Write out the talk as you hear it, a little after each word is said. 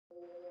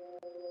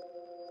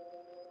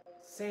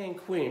San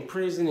Quentin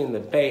prison in the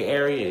Bay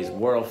Area is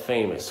world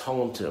famous,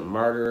 home to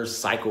murderers,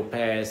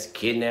 psychopaths,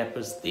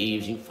 kidnappers,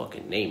 thieves, you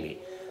fucking name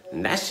it.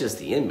 And that's just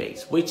the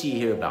inmates. Wait till you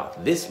hear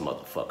about this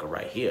motherfucker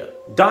right here.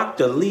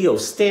 Dr. Leo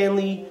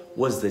Stanley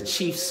was the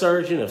chief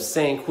surgeon of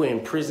San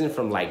Quentin prison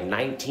from like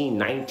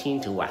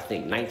 1919 to I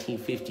think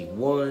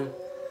 1951.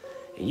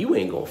 And you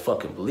ain't gonna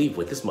fucking believe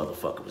what this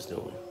motherfucker was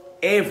doing.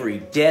 Every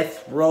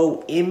death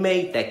row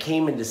inmate that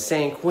came into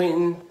San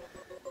Quentin,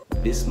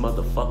 this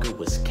motherfucker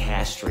was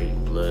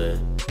castrating blood,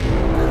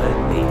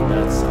 cutting their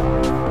nuts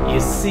off.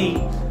 You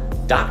see,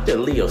 Dr.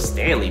 Leo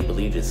Stanley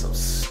believed in some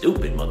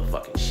stupid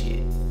motherfucking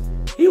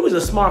shit. He was a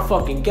smart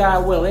fucking guy,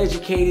 well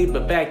educated,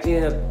 but back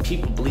then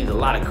people believed a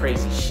lot of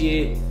crazy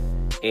shit,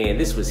 and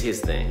this was his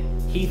thing.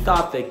 He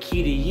thought the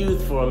key to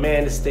youth for a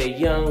man to stay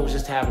young was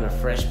just having a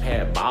fresh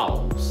pair of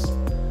balls.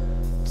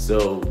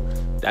 So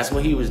that's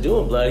what he was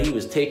doing, blood. He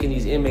was taking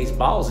these inmates'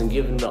 balls and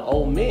giving them to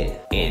old men.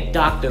 And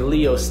Dr.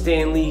 Leo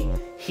Stanley,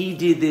 he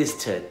did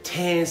this to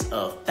tens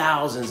of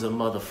thousands of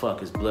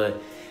motherfuckers, blood.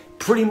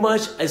 Pretty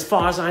much, as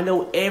far as I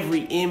know,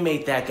 every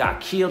inmate that got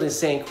killed in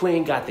San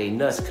Quentin got their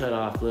nuts cut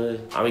off, blood.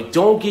 I mean,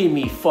 don't get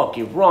me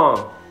fucking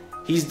wrong.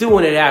 He's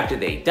doing it after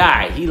they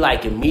die. He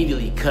like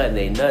immediately cutting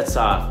their nuts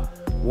off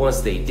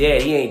once they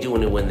dead. He ain't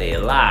doing it when they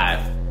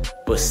alive.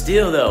 But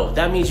still though,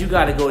 that means you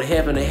gotta go to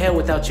heaven or hell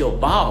without your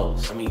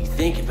balls. I mean,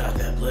 think about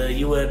that, blood.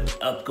 You end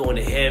up going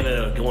to heaven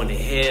or going to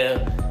hell,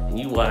 and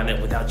you wind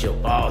up without your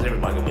balls.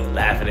 Everybody gonna be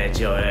laughing at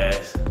your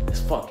ass.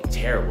 It's fucking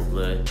terrible,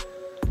 blood.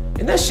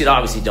 And that shit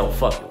obviously don't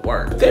fucking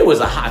work. There was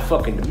a high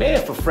fucking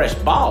demand for fresh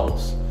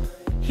balls.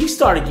 He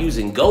started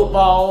using goat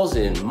balls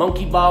and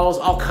monkey balls,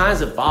 all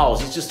kinds of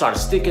balls. He just started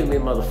sticking them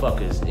in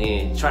motherfuckers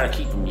and trying to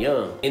keep them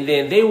young. And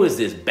then there was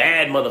this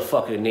bad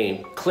motherfucker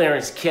named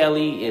Clarence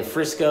Kelly in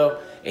Frisco,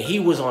 and he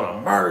was on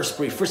a murder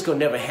spree. Frisco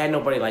never had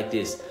nobody like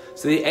this.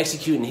 So they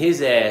executing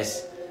his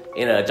ass,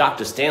 and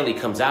Dr. Stanley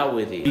comes out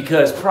with it.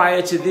 Because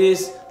prior to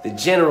this, the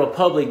general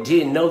public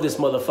didn't know this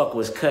motherfucker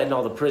was cutting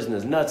all the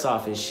prisoners' nuts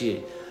off and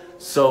shit.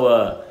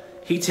 So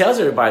he tells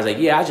everybody, he's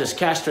like, yeah, I just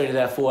castrated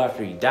that fool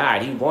after he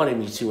died. He wanted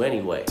me to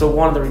anyway. So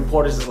one of the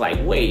reporters is like,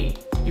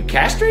 wait, you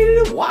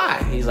castrated him?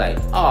 Why? He's like,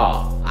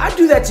 oh, I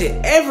do that to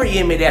every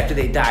inmate after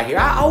they die here.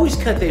 I always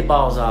cut their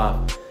balls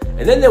off.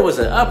 And then there was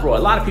an uproar. A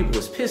lot of people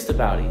was pissed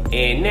about it.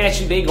 And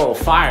naturally, they gonna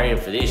fire him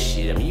for this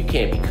shit. I mean, you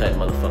can't be cutting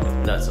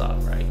motherfucking nuts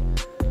off, right?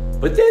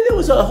 But then there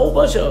was a whole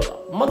bunch of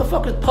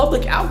motherfuckers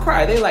public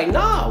outcry. They like,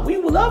 nah, we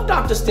love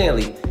Dr.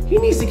 Stanley. He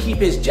needs to keep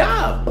his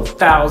job.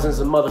 Thousands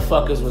of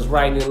motherfuckers was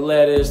writing in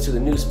letters to the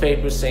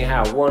newspapers saying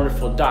how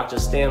wonderful Dr.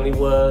 Stanley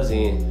was,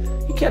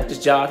 and he kept his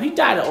job. He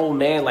died an old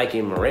man like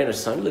in Marin or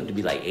something. He lived to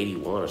be like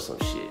 81 or some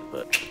shit,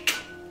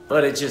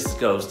 but it just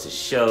goes to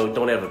show,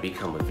 don't ever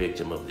become a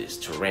victim of this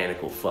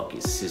tyrannical fucking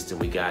system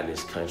we got in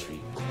this country.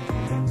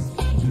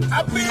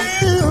 I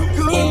feel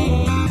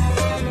good.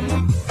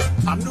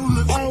 I knew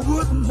that I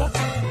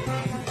wouldn't.